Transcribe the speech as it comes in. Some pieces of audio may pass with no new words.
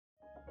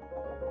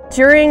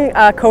During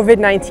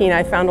COVID-19,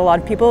 I found a lot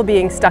of people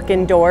being stuck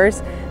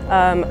indoors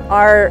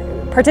are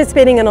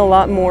participating in a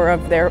lot more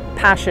of their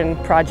passion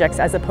projects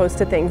as opposed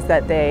to things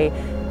that they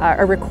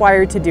are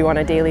required to do on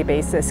a daily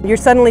basis. You're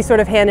suddenly sort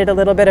of handed a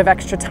little bit of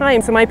extra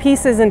time. So my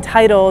piece is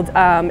entitled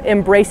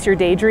Embrace Your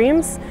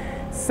Daydreams.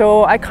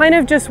 So I kind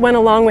of just went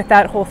along with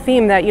that whole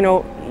theme that, you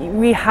know,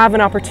 we have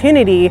an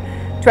opportunity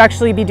to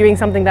actually be doing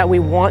something that we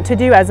want to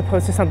do as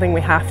opposed to something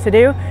we have to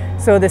do.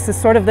 So this is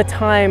sort of the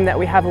time that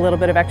we have a little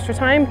bit of extra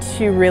time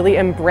to really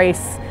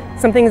embrace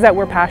some things that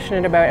we're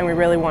passionate about and we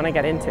really want to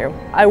get into.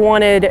 I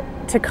wanted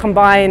to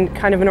combine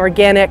kind of an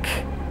organic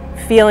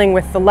feeling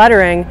with the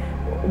lettering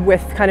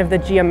with kind of the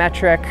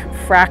geometric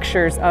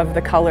fractures of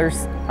the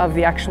colors of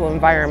the actual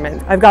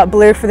environment. I've got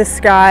blue for the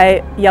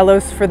sky,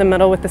 yellows for the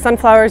middle with the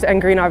sunflowers,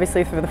 and green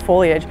obviously for the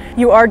foliage.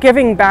 You are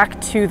giving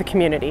back to the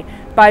community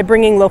by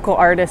bringing local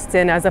artists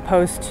in as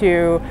opposed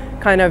to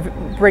kind of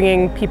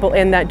bringing people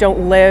in that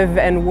don't live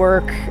and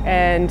work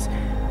and,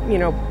 you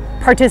know,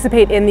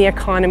 participate in the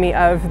economy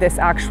of this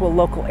actual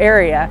local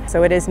area.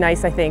 So it is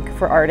nice, I think,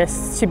 for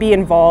artists to be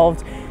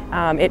involved.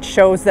 It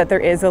shows that there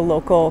is a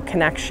local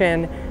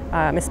connection,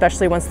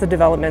 especially once the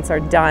developments are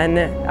done.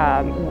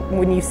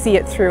 When you see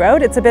it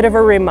throughout, it's a bit of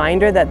a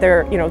reminder that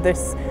there, you know,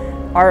 this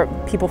are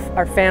people,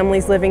 are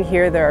families living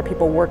here, there are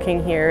people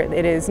working here.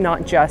 It is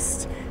not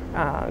just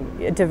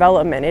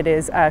development, it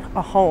is a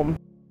home.